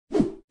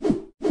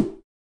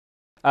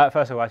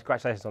First of all,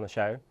 congratulations on the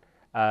show.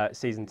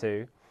 Season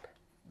 2,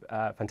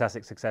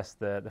 fantastic success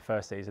the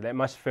first season. It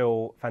must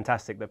feel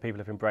fantastic that people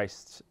have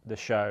embraced the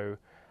show,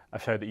 a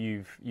show that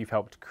you've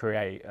helped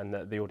create, and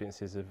that the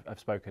audiences have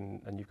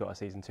spoken, and you've got a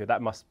season 2. You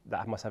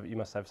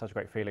must have such a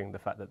great feeling, the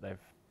fact that they've...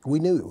 We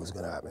knew it was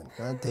going to happen.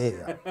 How dare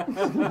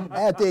you?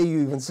 How dare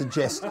you even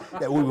suggest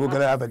that we were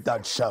going to have a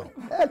Dutch show?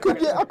 How could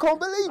you? I can't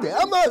believe it.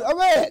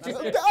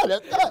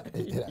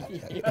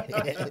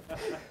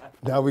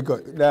 No, we got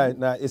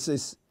it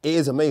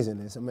is amazing.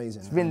 It's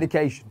amazing. It's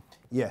vindication.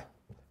 Yeah,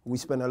 we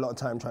spent a lot of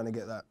time trying to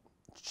get that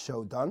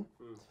show done.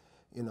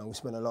 You know, we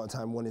spent a lot of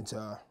time wanting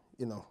to,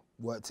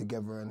 work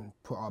together and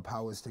put our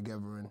powers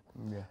together, and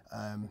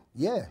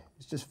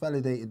it's just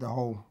validated the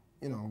whole,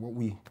 what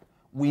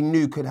we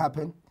knew could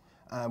happen.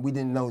 We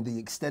didn't know the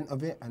extent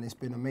of it, and it's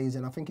been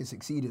amazing. I think it's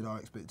exceeded our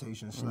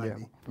expectations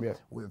slightly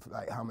with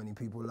like how many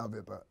people love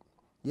it. But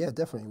yeah,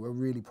 definitely, we're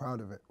really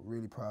proud of it.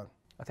 Really proud.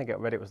 I think I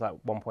read it was like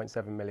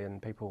 1.7 million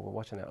people were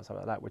watching it or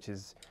something like that, which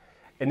is,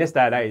 in this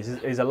day and age,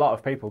 is a lot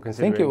of people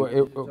considering. I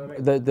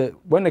think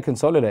when they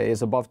consolidate,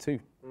 it's above 2.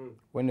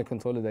 When the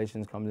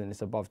consolidations comes in,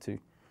 it's above 2.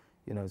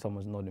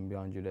 Someone's nodding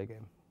behind you, they're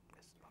getting.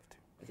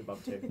 It's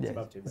above 2.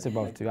 It's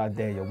above 2. I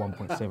dare you,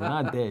 1.7.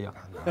 I dare you.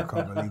 I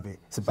can't believe it.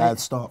 It's a bad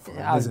start for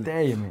I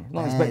dare you, man.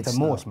 Not expecting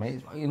more,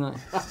 mate.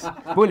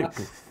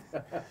 Bulletproof.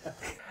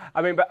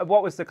 I mean, but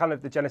what was the kind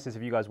of the genesis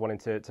of you guys wanting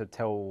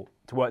to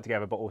work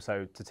together, but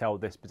also to tell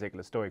this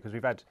particular story? Because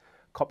we've had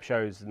cop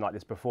shows like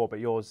this before, but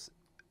yours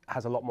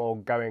has a lot more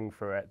going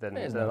for it than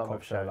a lot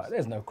of shows.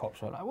 There's no cop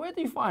show. Where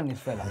do you find this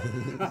fella?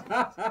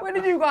 Where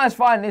did you guys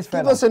find this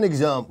fella? Give us an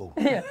example.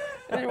 Yeah.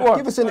 What?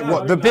 Give us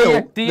the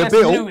bill. D.S. The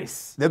bill.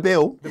 Lewis. The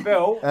bill. The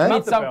bill. Huh?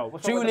 Not the bill.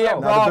 Juliet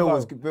No, Bravo.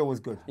 the bill was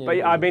good. Yeah,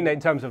 but I mean, in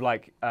terms of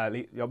like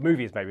your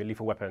movies, maybe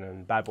Lethal Weapon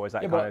and Bad Boys,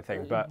 that kind of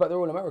thing. But they're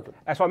all American.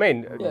 That's what I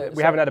mean.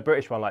 We haven't had a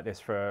British one like this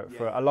for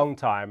a long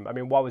time. I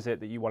mean, why was it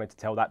that you wanted to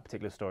tell that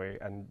particular story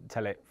and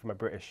tell it from a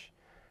British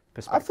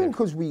perspective?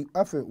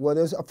 I think well,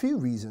 there's a few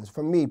reasons.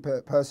 For me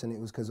personally,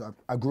 it was because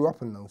I grew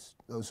up in those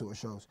sort of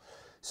shows.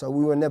 So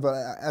we were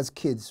never, as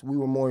kids, we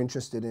were more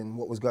interested in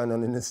what was going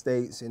on in the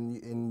States,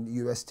 in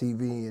US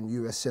TV and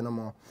US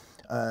cinema.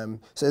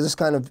 So it's just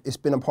it's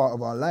been a part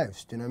of our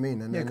lives, do you know what I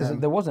mean? Because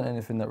there wasn't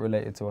anything that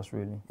related to us,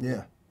 really.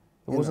 Yeah.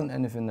 There wasn't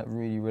anything that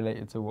really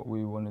related to what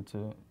we wanted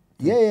to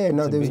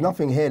no, there was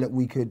nothing here that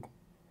we could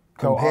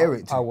compare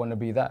it to. I want to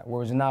be that.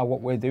 Whereas now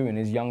what we're doing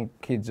is young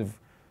kids of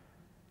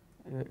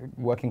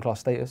working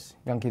class status,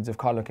 young kids of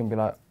colour can be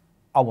like,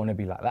 I want to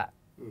be like that.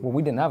 Well,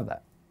 we didn't have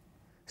that.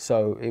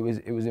 So it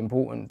was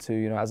important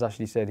to, as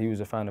Ashley said, he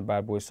was a fan of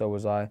Bad Boys, so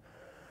was I.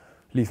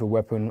 Lethal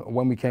Weapon.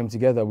 When we came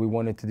together, we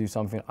wanted to do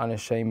something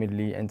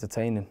unashamedly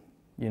entertaining.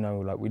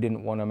 We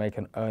didn't want to make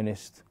an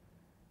earnest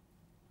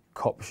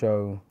cop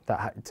show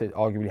that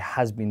arguably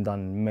has been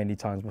done many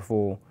times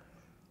before.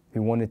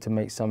 We wanted to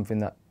make something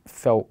that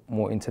felt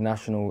more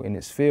international in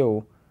its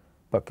feel,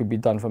 but could be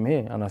done from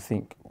here. And I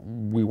think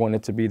we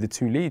wanted to be the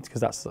 2 leads,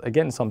 because that's,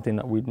 again, something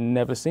that we'd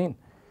never seen.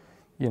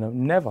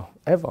 Never,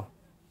 ever.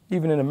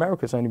 Even in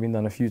America, it's only been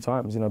done a few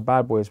times.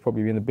 Bad Boys has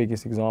probably been the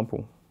biggest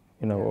example,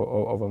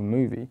 of a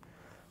movie.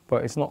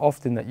 But it's not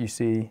often that you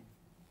see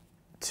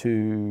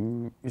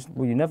you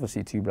never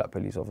see 2 black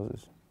police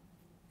officers.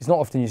 It's not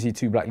often you see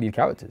 2 black lead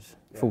characters,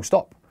 full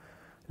stop,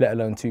 let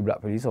alone 2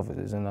 black police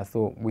officers. And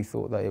we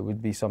thought that it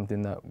would be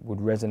something that would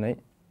resonate.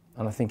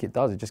 And I think it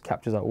does. It just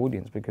captures our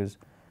audience, because,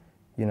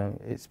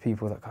 it's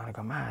people that kind of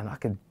go, man, I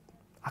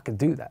could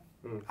do that.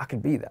 I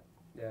could be that.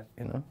 Yeah.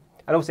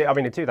 And obviously, I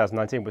mean, in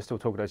 2019, we're still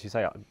talking, as you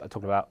say,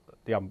 talking about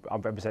the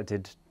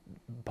unrepresented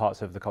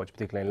parts of the culture,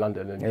 particularly in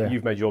London. And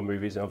you've made your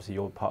movies, and obviously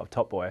you're part of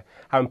Top Boy.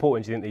 How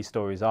important do you think these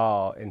stories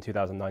are in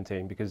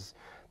 2019? Because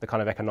the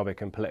kind of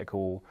economic and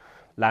political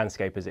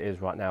landscape as it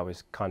is right now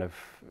is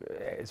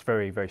it's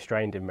very, very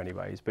strained in many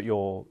ways. But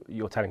you're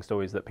telling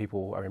stories that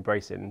people are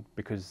embracing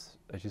because,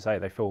 as you say,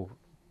 they feel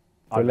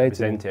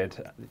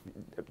unrepresented.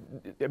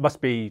 It must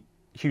be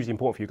hugely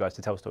important for you guys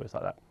to tell stories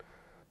like that.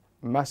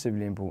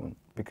 Massively important,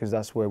 because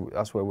that's where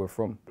we're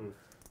from,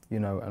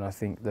 and I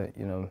think that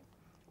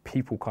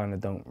people kind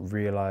of don't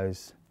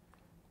realise.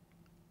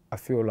 I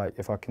feel like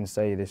if I can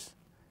say this,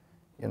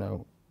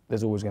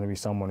 there's always going to be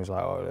someone who's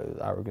like, oh, there's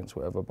arrogance,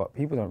 whatever. But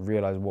people don't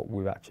realise what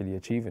we're actually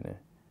achieving here.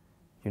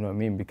 You know what I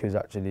mean? Because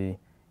actually,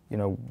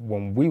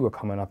 when we were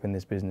coming up in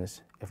this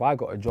business, if I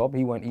got a job,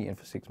 he weren't eating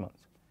for 6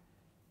 months.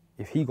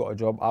 If he got a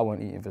job, I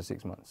weren't eating for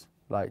 6 months.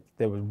 Like,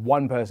 there was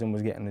one person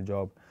was getting the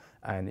job,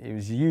 and it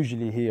was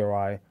usually he or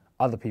I.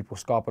 Other people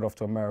scarpered off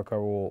to America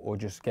or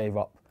just gave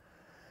up.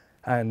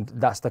 And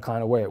that's the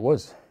kind of way it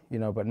was,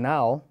 But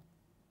now,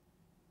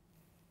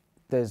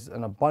 there's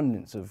an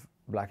abundance of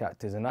black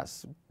actors, and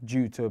that's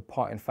due to,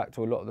 part in fact,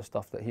 to a lot of the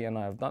stuff that he and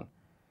I have done.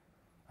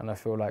 And I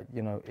feel like,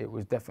 it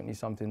was definitely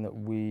something that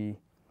we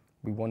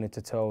wanted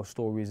to tell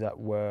stories that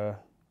were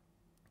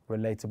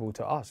relatable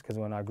to us, because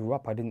when I grew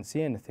up, I didn't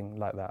see anything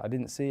like that. I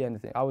didn't see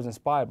anything. I was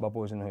inspired by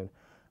Boys in the Hood.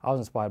 I was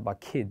inspired by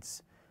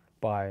Kids,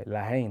 by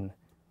La Haine,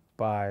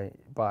 by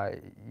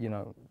you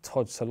know,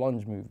 Todd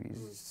Solondz movies,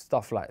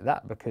 stuff like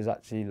that, because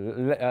actually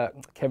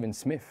Kevin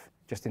Smith,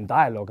 just in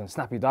dialogue and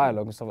snappy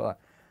dialogue and stuff like that,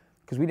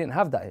 because we didn't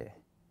have that here.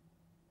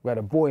 We had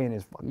a boy in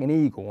his fucking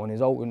eagle on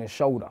his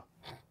shoulder,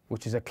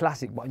 which is a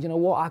classic, but you know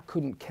what, I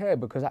couldn't care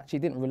because actually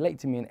it didn't relate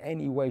to me in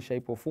any way,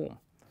 shape or form.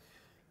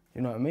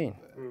 You know what I mean?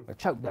 I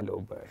choked that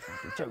little bird.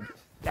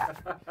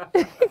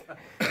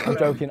 I'm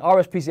joking.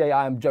 RSPCA,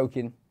 I am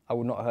joking. I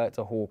would not hurt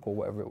a hawk or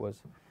whatever it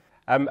was.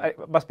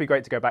 It must be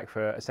great to go back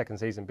for a second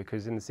season,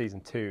 because in the season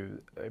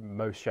 2, in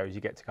most shows,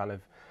 you get to kind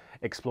of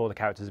explore the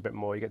characters a bit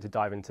more. You get to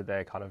dive into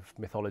their kind of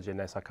mythology and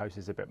their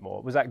psychosis a bit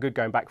more. Was that good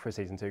going back for a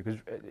season 2? Because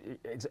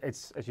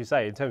it's as you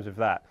say, in terms of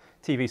that,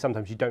 TV,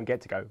 sometimes you don't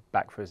get to go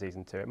back for a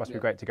season 2. It must be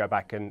great to go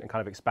back and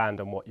kind of expand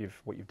on what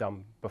you've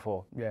done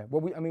before. Yeah,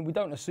 well, we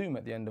don't assume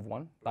at the end of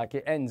one. Like,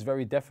 it ends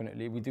very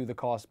definitely. We do the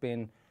car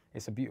spin.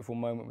 It's a beautiful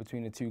moment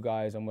between the two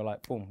guys, and we're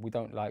like, boom. We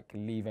don't like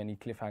leave any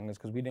cliffhangers,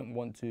 because we didn't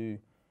want to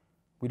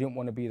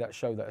be that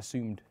show that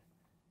assumed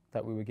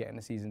that we were getting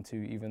a season 2,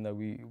 even though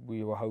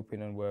we were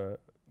hoping and were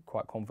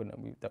quite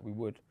confident that we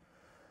would.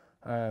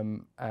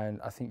 And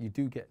I think you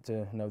do get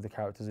to know the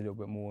characters a little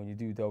bit more, and you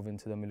do delve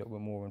into them a little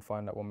bit more and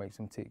find out what makes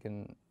them tick.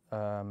 And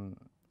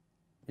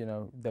you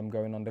know, them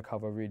going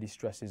undercover really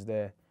stresses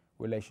their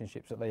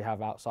relationships that they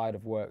have outside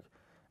of work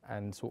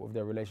and sort of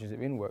their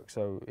relationship in work.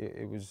 So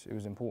it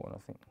was important, I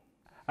think.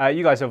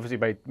 You guys obviously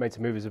made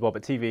some movies as well,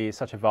 but TV is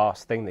such a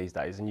vast thing these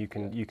days, and you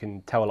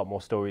can tell a lot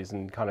more stories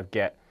and kind of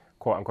get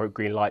quote unquote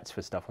green lights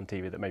for stuff on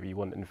TV that maybe you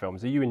wouldn't in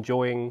films. Are you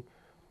enjoying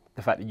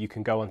the fact that you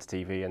can go onto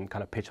TV and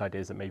kind of pitch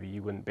ideas that maybe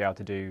you wouldn't be able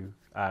to do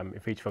in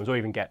feature films, or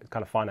even get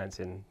kind of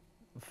financing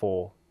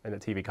for, and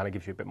that TV kind of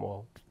gives you a bit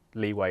more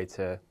leeway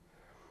to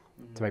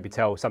maybe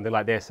tell something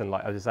like this, and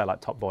like, as I say,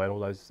 like Top Boy and all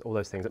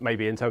those things that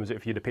maybe in terms of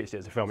if you'd have pitched it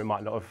as a film, it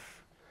might not have.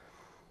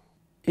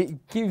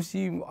 It gives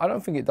you. I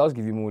don't think it does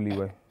give you more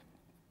leeway.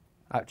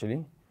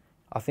 Actually,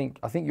 I think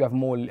you have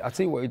more. I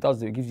tell you what it does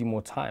do. It gives you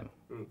more time.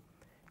 It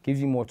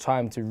gives you more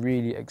time to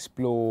really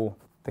explore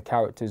the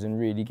characters and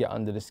really get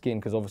under the skin,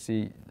 because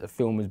obviously the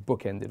film is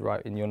bookended,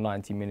 right? In your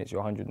 90 minutes,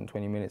 your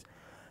 120 minutes,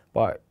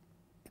 but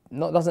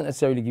doesn't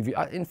necessarily give you.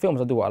 In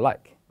films, I do what I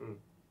like.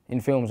 In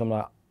films, I'm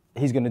like,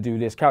 he's going to do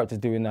this, character's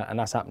doing that, and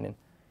that's happening.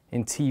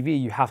 In TV,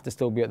 you have to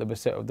still be at the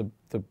mercy of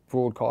the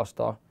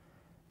broadcaster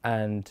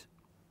and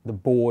the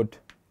board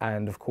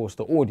and, of course,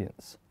 the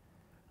audience.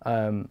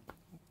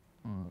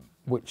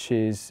 Which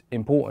is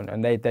important,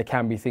 and there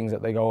can be things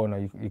that they go, oh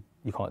no,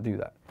 you can't do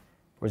that.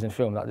 Whereas in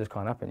film, that just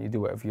can't happen. You do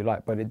whatever you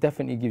like, but it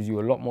definitely gives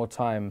you a lot more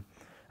time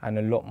and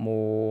a lot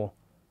more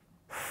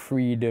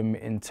freedom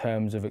in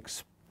terms of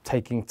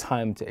taking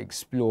time to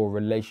explore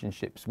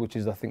relationships, which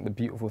is, I think, the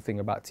beautiful thing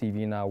about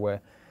TV now,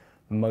 where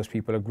most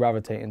people are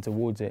gravitating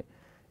towards it,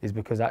 is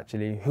because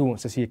actually, who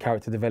wants to see a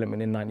character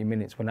development in 90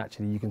 minutes when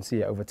actually you can see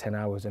it over 10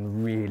 hours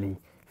and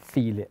really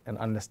feel it and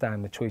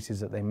understand the choices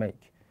that they make?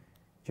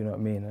 Do you know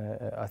what I mean?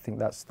 I think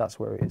that's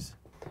where it is.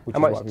 How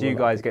much do you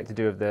guys get to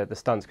do of the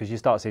stunts? Because you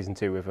start season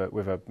 2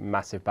 with a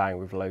massive bang,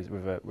 with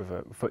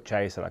a foot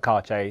chase and a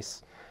car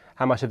chase.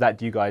 How much of that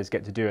do you guys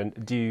get to do?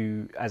 And do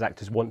you, as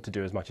actors, want to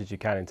do as much as you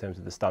can in terms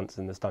of the stunts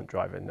and the stunt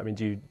driving? I mean,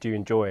 do you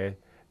enjoy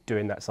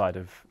doing that side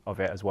of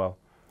it as well?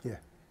 Yeah.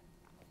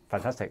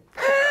 Fantastic.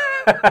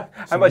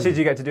 How much did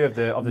you get to do of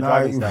the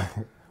driving stuff?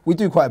 We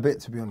do quite a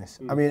bit, to be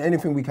honest. I mean,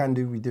 anything we can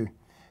do, we do.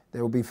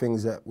 There will be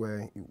things that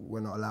we're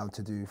not allowed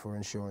to do for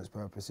insurance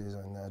purposes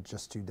and they're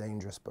just too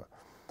dangerous, but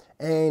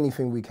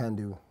anything we can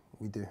do,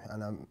 we do.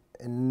 And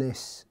in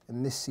this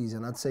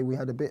season, I'd say we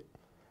had a bit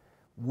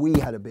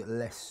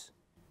less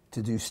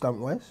to do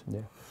stunt-wise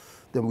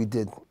than we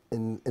did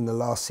in the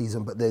last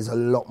season, but there's a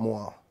lot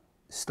more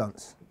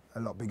stunts, a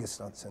lot bigger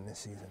stunts in this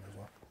season as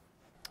well.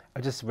 I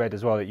just read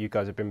as well that you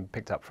guys have been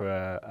picked up for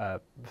a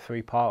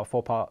 3-part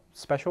or 4-part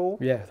special.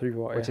 Yeah,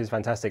 3-part, which is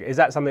fantastic. Is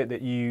that something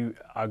that you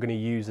are going to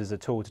use as a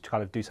tool to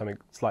kind of do something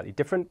slightly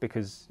different,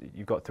 because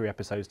you've got 3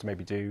 episodes to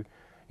maybe do,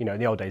 you know, in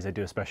the old days they'd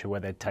do a special where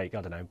they'd take, I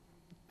don't know,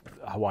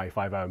 Hawaii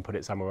 5-0 and put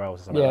it somewhere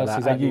else or something like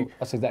that.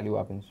 That's exactly what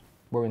happens.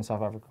 We're in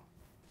South Africa.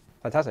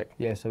 Fantastic.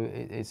 Yeah, so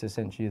it's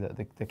essentially that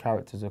the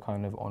characters are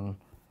kind of on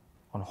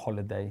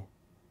holiday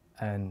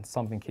and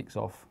something kicks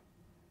off,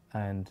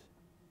 and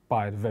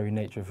by the very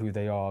nature of who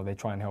they are, they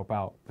try and help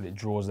out, but it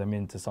draws them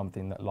into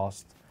something that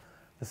lasts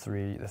the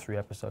three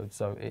episodes.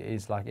 So it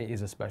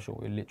is a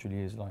special. It literally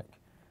is like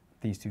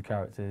these 2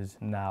 characters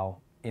now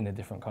in a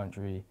different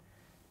country,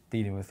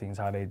 dealing with things,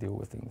 how they deal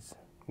with things.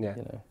 Yeah.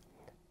 You know.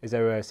 Is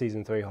there a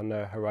season 3 on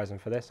the horizon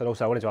for this? And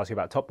also, I wanted to ask you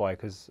about Top Boy,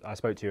 because I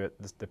spoke to you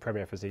at the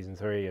premiere for season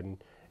 3,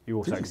 and you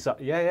also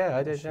yeah,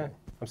 I did. Yeah,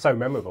 I'm so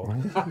memorable.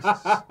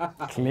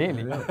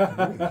 Clearly.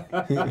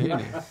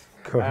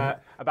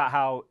 About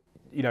how,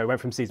 you know, it went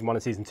from season 1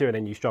 and season 2, and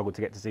then you struggled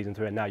to get to season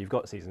 3, and now you've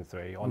got season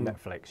 3 on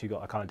Netflix. You've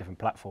got a kind of different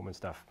platform and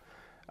stuff.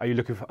 Are you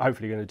looking for,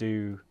 hopefully going to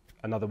do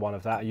another one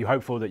of that? Are you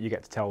hopeful that you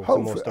get to tell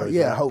some more stories?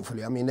 Yeah,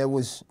 hopefully. I mean, there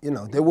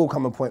will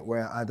come a point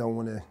where I don't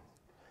want to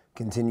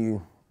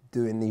continue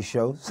doing these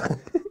shows.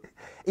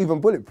 Even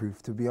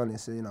Bulletproof, to be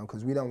honest, you know,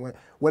 because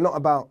we're not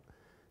about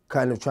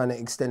kind of trying to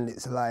extend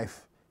its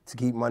life to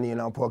keep money in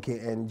our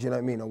pocket, and do you know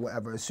what I mean, or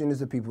whatever. As soon as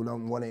the people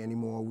don't want it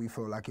anymore, we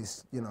feel like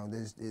it's, you know,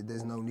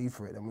 there's no need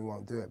for it, and we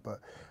won't do it.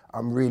 But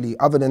I'm really,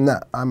 other than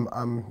that,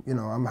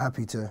 I'm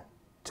happy to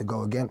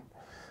go again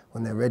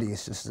when they're ready.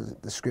 It's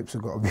just the scripts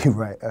have got to be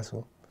right. That's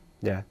all.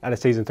 Yeah, and a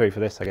season 3 for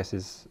this, I guess,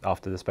 is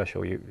after the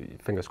special. You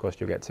fingers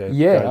crossed you'll get to.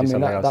 Yeah, I mean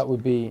that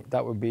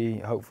would be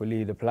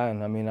hopefully the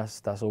plan. I mean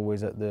that's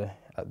always at the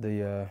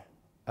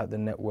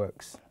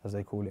networks, as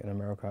they call it in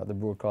America, at the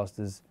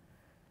broadcasters,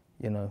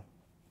 you know,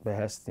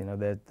 behest, you know,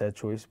 their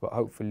choice. But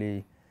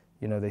hopefully,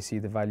 you know, they see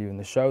the value in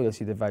the show, they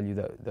see the value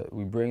that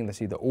we bring, they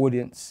see the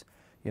audience,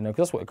 you know,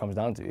 because that's what it comes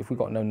down to. If we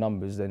got no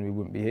numbers, then we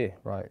wouldn't be here,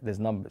 right? There's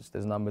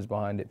numbers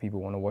behind it.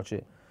 People want to watch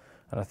it.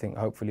 And I think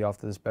hopefully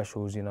after the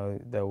specials, you know,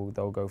 they'll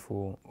go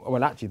for,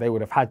 well, actually they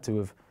would have had to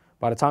have,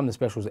 by the time the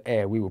specials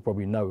air, we will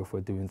probably know if we're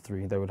doing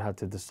 3. They would have had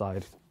to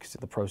decide, because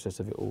the process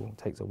of it all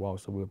takes a while,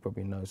 so we'll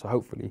probably know. So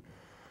hopefully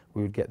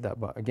we would get that.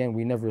 But again,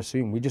 we never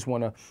assume. We just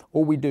want to,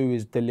 all we do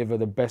is deliver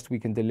the best we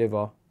can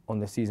deliver on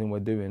the season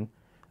we're doing,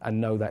 and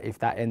know that if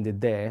that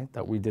ended there,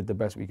 that we did the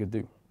best we could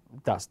do.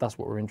 That's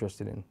what we're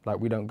interested in. Like,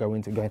 we don't go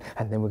into going,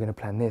 and then we're going to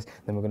plan this,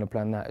 then we're going to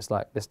plan that. It's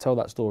like, let's tell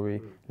that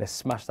story, let's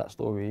smash that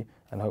story,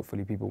 and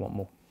hopefully people want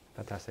more.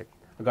 Fantastic.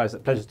 Well, guys, a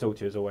pleasure to talk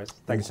to you as always.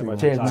 Thanks so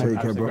much. Cheers, for your time.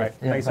 Take care, bro. Great.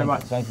 Yeah, Thanks so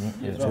much. Thank you.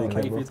 You as well.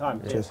 Thank you for your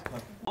time. Cheers.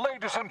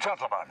 Ladies and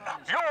gentlemen,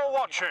 you're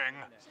watching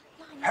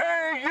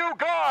Hey You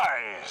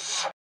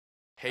Guys!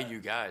 Hey You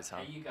Guys, huh?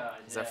 Hey, you guys.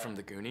 Is that from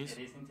the Goonies?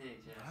 It is indeed,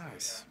 yeah.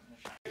 Nice.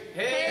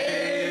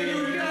 Hey,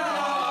 you